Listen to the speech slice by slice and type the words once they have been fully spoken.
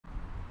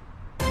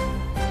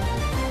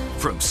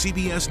From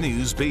CBS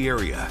News Bay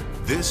Area,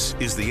 this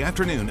is the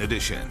Afternoon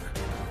Edition.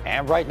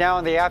 And right now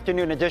in the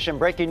Afternoon Edition,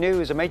 breaking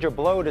news, a major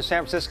blow to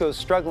San Francisco's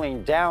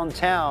struggling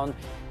downtown.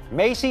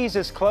 Macy's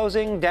is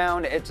closing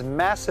down its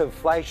massive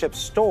flagship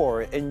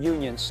store in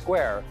Union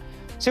Square.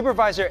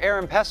 Supervisor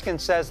Aaron Peskin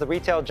says the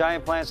retail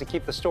giant plans to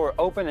keep the store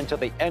open until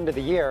the end of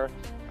the year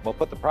and will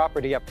put the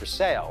property up for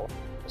sale.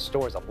 The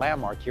store is a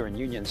landmark here in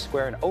Union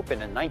Square and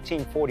opened in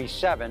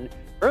 1947.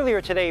 Earlier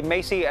today,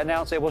 Macy's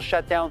announced it will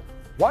shut down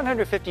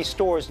 150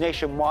 stores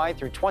nationwide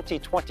through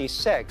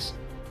 2026.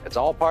 It's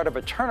all part of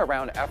a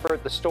turnaround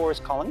effort the store is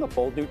calling a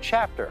bold new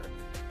chapter.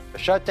 The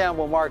shutdown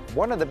will mark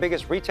one of the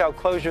biggest retail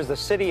closures the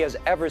city has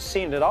ever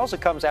seen. It also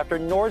comes after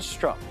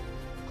Nordstrom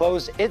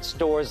closed its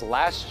doors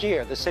last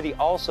year. The city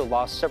also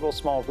lost several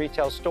small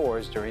retail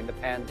stores during the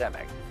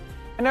pandemic.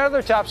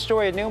 Another top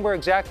story at noon, we're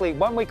exactly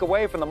 1 week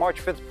away from the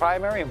March 5th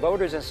primary, and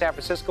voters in San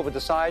Francisco will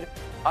decide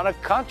on a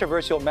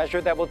controversial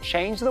measure that will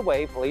change the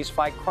way police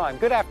fight crime.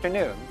 Good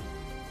afternoon.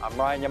 I'm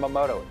Ryan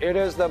Yamamoto. It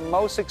is the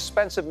most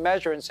expensive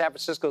measure in San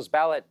Francisco's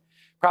ballot.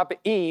 Prop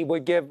E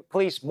would give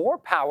police more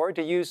power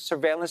to use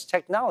surveillance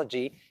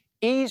technology,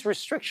 ease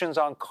restrictions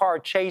on car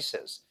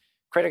chases.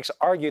 Critics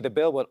argue the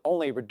bill would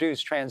only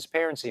reduce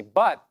transparency,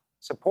 but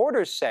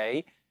supporters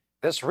say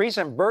this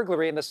recent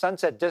burglary in the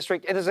Sunset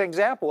District is an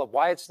example of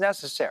why it's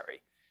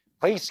necessary.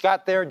 Police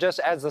got there just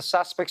as the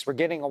suspects were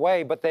getting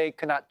away, but they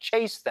could not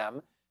chase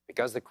them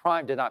because the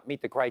crime did not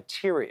meet the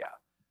criteria.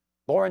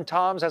 Lauren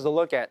Toms has a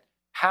look at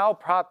how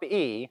Prop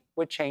E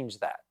would change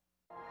that.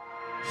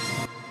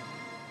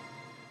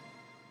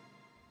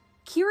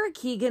 Kira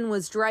Keegan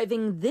was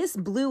driving this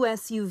blue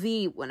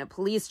SUV when a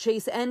police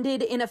chase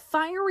ended in a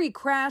fiery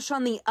crash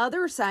on the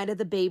other side of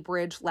the Bay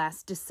Bridge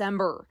last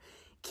December.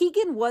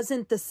 Keegan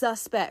wasn't the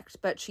suspect,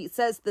 but she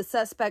says the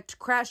suspect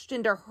crashed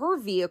into her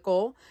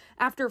vehicle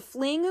after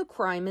fleeing a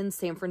crime in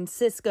San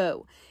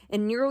Francisco.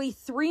 And nearly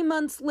 3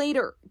 months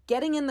later,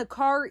 getting in the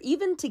car,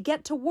 even to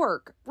get to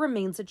work,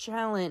 remains a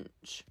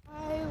challenge.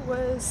 I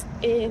was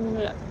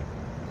in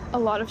a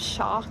lot of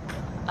shock.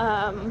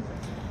 I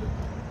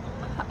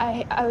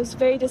was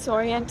very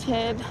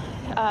disoriented,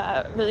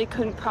 really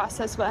couldn't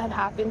process what had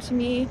happened to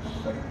me.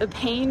 The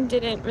pain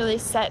didn't really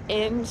set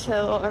in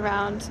till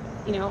around,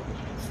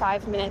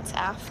 5 minutes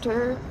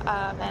after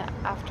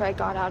I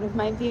got out of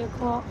my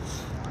vehicle.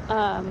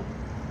 And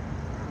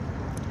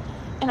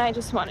I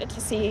just wanted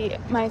to see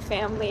my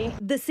family.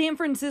 The San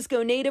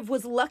Francisco native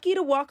was lucky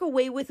to walk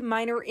away with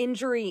minor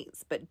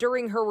injuries, but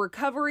during her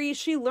recovery,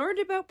 she learned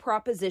about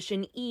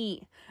Proposition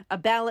E, a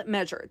ballot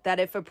measure that,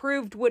 if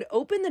approved, would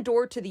open the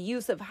door to the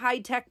use of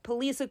high-tech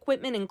police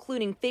equipment,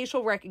 including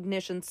facial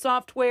recognition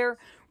software,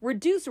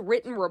 reduce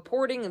written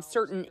reporting of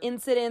certain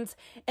incidents,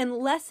 and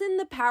lessen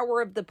the power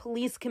of the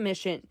police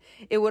commission.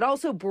 It would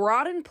also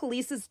broaden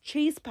police's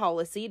chase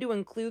policy to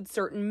include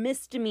certain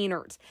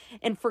misdemeanors.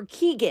 And for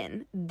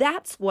Keegan,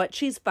 that's what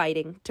she's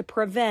fighting to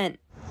prevent.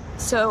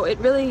 So it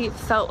really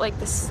felt like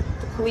the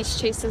police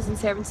chases in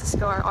San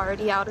Francisco are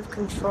already out of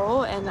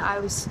control, and I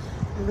was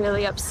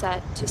really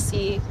upset to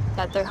see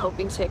that they're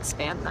hoping to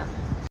expand them.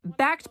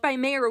 Backed by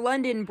Mayor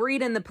London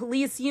Breed and the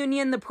police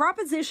union, the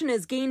proposition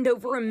has gained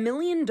over $1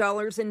 million in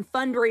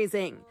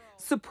fundraising.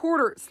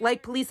 Supporters,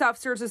 like Police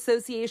Officers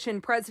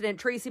Association President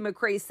Tracy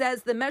McCray,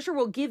 says the measure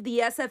will give the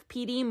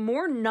SFPD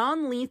more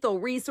non-lethal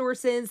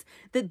resources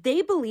that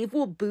they believe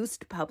will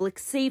boost public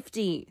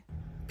safety.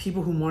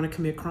 People who want to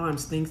commit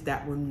crimes think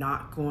that we're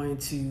not going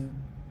to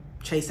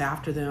chase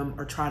after them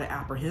or try to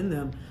apprehend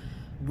them.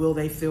 Will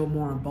they feel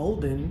more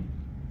emboldened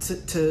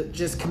to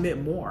just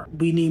commit more?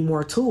 We need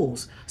more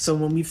tools. So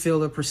when we feel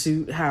the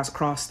pursuit has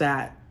crossed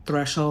that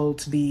threshold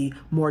to be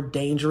more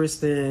dangerous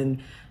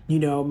than,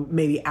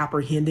 maybe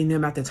apprehending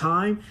them at the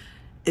time,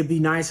 it'd be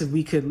nice if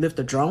we could lift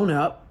a drone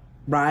up,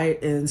 right,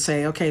 and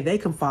say, okay, they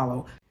can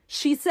follow.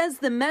 She says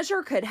the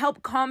measure could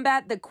help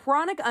combat the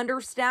chronic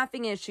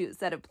understaffing issues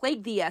that have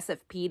plagued the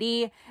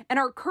SFPD and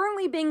are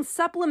currently being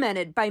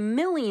supplemented by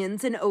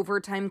millions in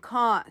overtime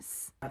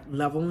costs.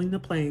 Leveling the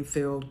playing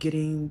field,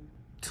 getting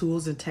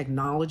tools and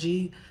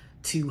technology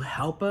to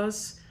help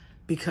us,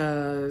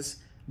 because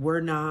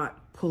we're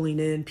not pulling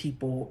in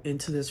people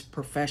into this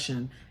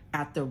profession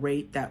at the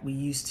rate that we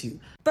used to.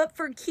 But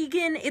for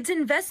Keegan, it's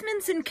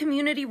investments in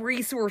community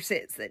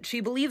resources that she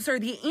believes are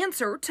the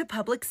answer to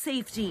public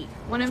safety.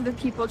 One of the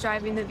people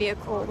driving the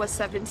vehicle was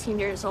 17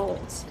 years old.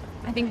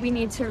 I think we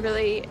need to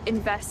really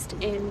invest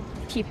in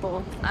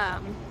people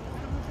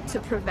to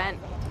prevent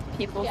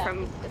people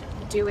from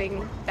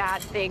doing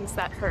bad things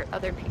that hurt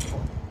other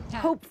people.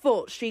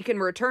 Hopeful she can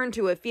return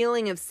to a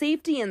feeling of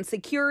safety and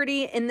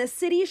security in the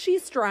city she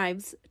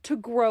strives to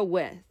grow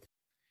with.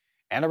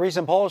 And a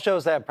recent poll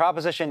shows that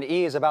Proposition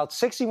E is about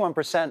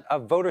 61%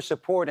 of voter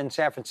support in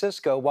San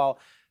Francisco, while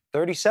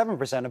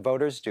 37% of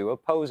voters do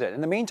oppose it.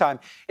 In the meantime,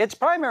 it's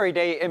primary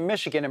day in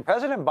Michigan, and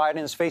President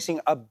Biden is facing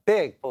a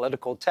big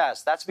political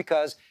test. That's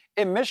because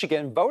in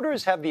Michigan,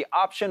 voters have the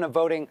option of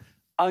voting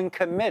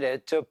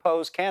uncommitted to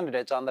oppose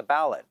candidates on the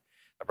ballot.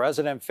 The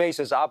president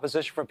faces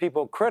opposition from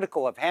people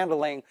critical of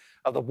handling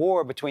of the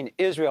war between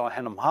Israel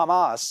and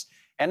Hamas,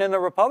 And in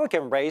the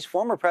Republican race,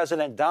 former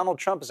President Donald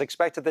Trump is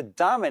expected to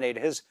dominate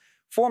his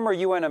former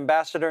UN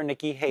Ambassador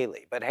Nikki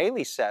Haley. But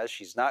Haley says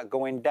she's not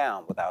going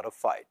down without a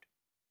fight.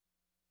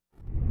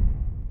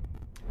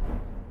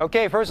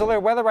 Okay, first alert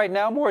weather right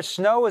now. More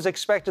snow is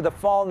expected to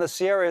fall in the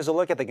Sierra. Here's a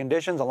look at the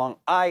conditions along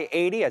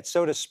I-80 at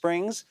Soda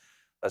Springs.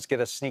 Let's get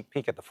a sneak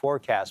peek at the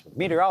forecast with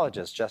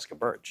meteorologist Jessica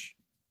Birch.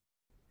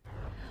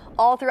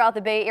 All throughout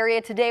the Bay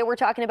Area today, we're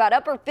talking about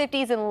upper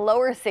 50s and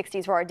lower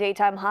 60s for our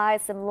daytime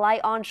highs, some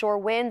light onshore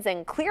winds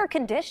and clear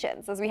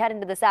conditions as we head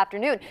into this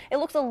afternoon. It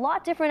looks a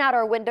lot different out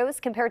our windows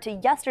compared to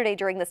yesterday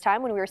during this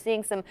time when we were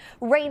seeing some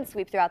rain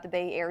sweep throughout the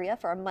Bay Area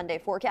for our Monday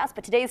forecast.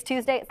 But today's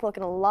Tuesday, it's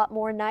looking a lot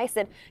more nice.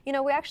 And, you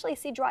know, we actually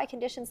see dry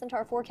conditions into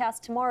our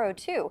forecast tomorrow,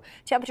 too.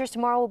 Temperatures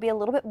tomorrow will be a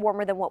little bit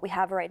warmer than what we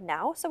have right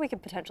now, so we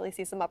could potentially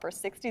see some upper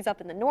 60s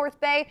up in the North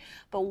Bay.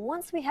 But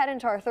once we head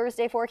into our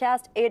Thursday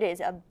forecast, it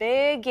is a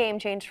big game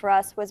change for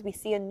us as we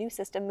see a new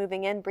system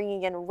moving in,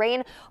 bringing in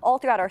rain all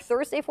throughout our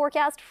Thursday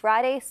forecast,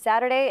 Friday,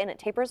 Saturday, and it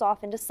tapers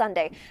off into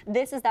Sunday.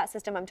 This is that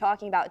system I'm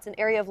talking about. It's an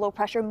area of low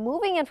pressure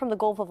moving in from the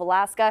Gulf of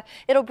Alaska.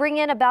 It'll bring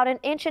in about 1.5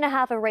 inches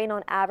of rain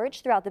on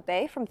average throughout the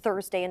Bay from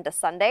Thursday into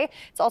Sunday.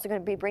 It's also going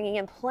to be bringing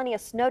in plenty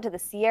of snow to the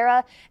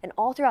Sierra and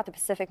all throughout the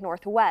Pacific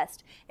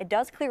Northwest. It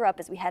does clear up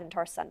as we head into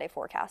our Sunday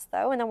forecast,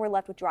 though, and then we're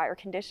left with drier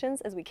conditions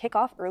as we kick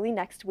off early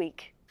next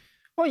week.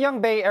 Well, a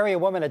young Bay Area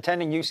woman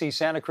attending UC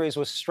Santa Cruz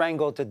was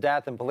strangled to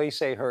death, and police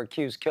say her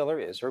accused killer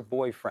is her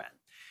boyfriend.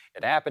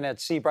 It happened at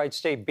Seabright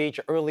State Beach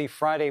early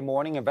Friday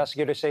morning.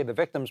 Investigators say the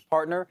victim's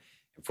partner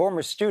and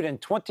former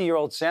student,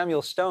 20-year-old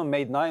Samuel Stone,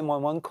 made the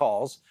 911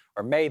 call.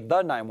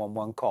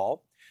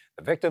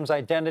 The victim's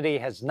identity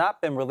has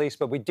not been released,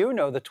 but we do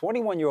know the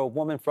 21-year-old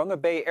woman from the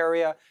Bay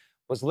Area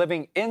was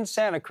living in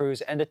Santa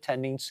Cruz and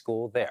attending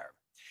school there.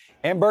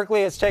 In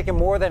Berkeley, it's taken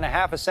more than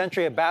half a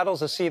century of battles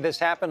to see this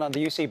happen on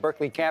the UC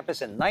Berkeley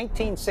campus. In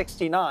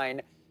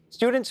 1969,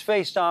 students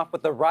faced off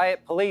with the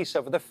riot police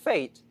over the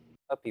fate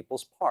of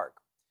People's Park.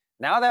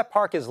 Now that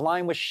park is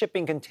lined with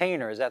shipping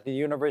containers at the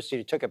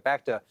university took it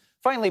back to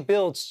finally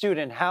build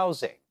student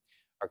housing.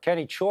 Our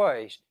Kenny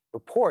Choi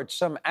reports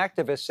some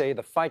activists say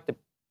the fight to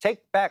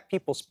take back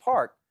People's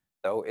Park,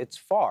 though it's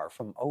far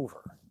from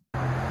over.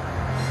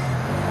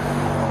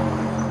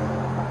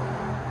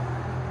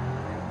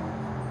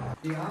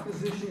 The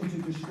opposition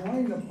to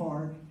destroying the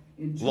park.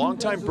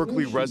 Longtime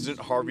Berkeley resident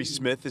Harvey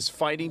Smith is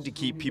fighting to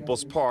keep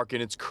People's Park in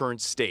its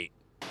current state.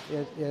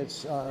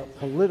 It's a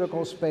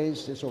political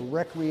space, it's a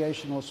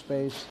recreational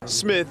space.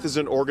 Smith is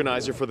an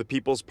organizer for the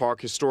People's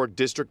Park Historic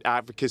District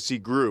Advocacy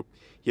Group.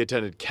 He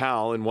attended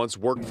Cal and once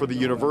worked for the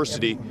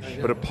university,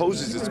 but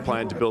opposes its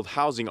plan to build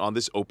housing on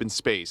this open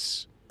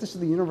space. This is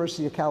the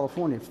University of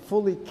California,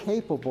 fully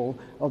capable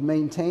of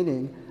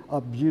maintaining a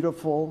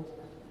beautiful,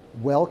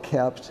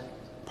 well-kept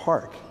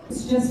park.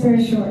 It's just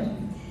very short.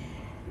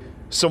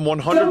 Some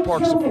 100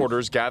 park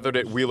supporters gathered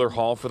at Wheeler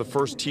Hall for the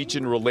first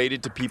teach-in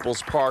related to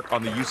People's Park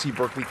on the UC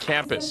Berkeley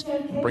campus,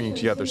 bringing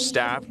together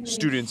staff,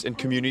 students, and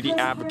community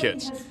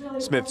advocates.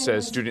 Smith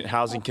says student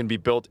housing can be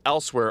built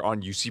elsewhere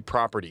on UC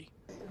property.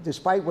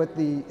 Despite what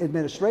the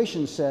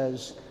administration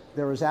says,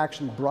 there is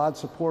actually broad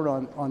support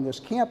on this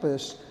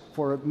campus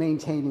for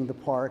maintaining the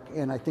park,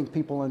 and I think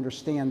people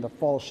understand the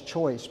false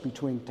choice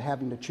between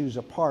having to choose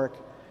a park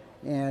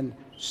and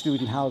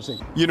student housing.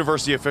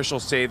 University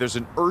officials say there's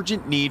an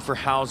urgent need for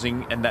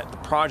housing and that the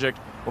project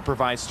will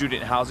provide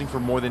student housing for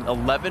more than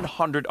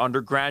 1,100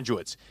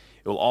 undergraduates.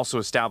 It will also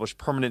establish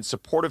permanent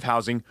supportive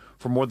housing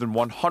for more than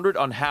 100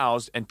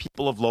 unhoused and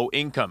people of low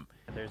income.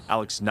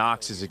 Alex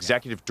Knox is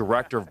executive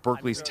director of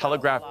Berkeley's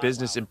Telegraph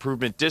Business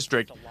Improvement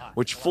District,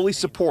 which fully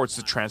supports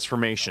the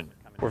transformation.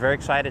 We're very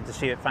excited to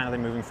see it finally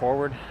moving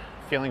forward.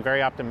 Feeling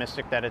very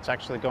optimistic that it's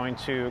actually going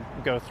to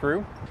go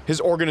through. His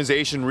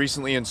organization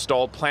recently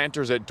installed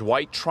planters at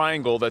Dwight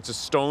Triangle that's a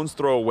stone's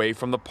throw away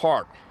from the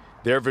park.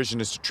 Their vision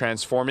is to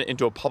transform it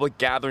into a public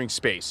gathering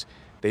space.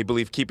 They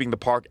believe keeping the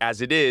park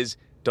as it is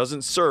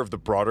doesn't serve the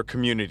broader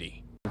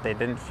community. They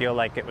didn't feel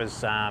like it was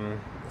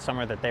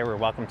somewhere that they were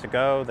welcome to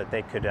go, that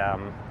they could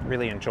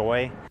really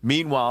enjoy.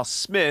 Meanwhile,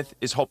 Smith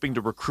is hoping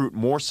to recruit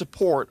more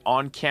support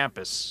on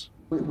campus.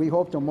 We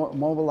hope to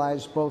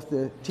mobilize both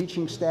the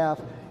teaching staff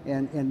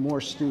and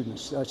more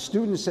students.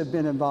 Students have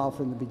been involved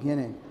from the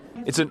beginning.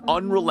 It's an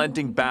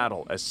unrelenting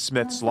battle as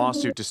Smith's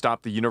lawsuit to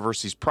stop the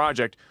university's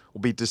project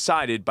will be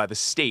decided by the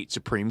state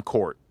Supreme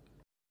Court.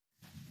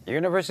 The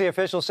university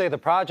officials say the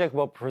project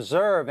will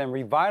preserve and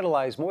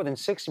revitalize more than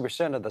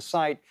 60% of the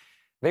site.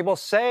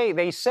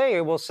 They say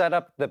it will set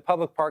up the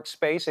public park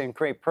space and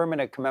create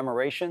permanent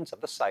commemorations of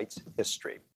the site's history.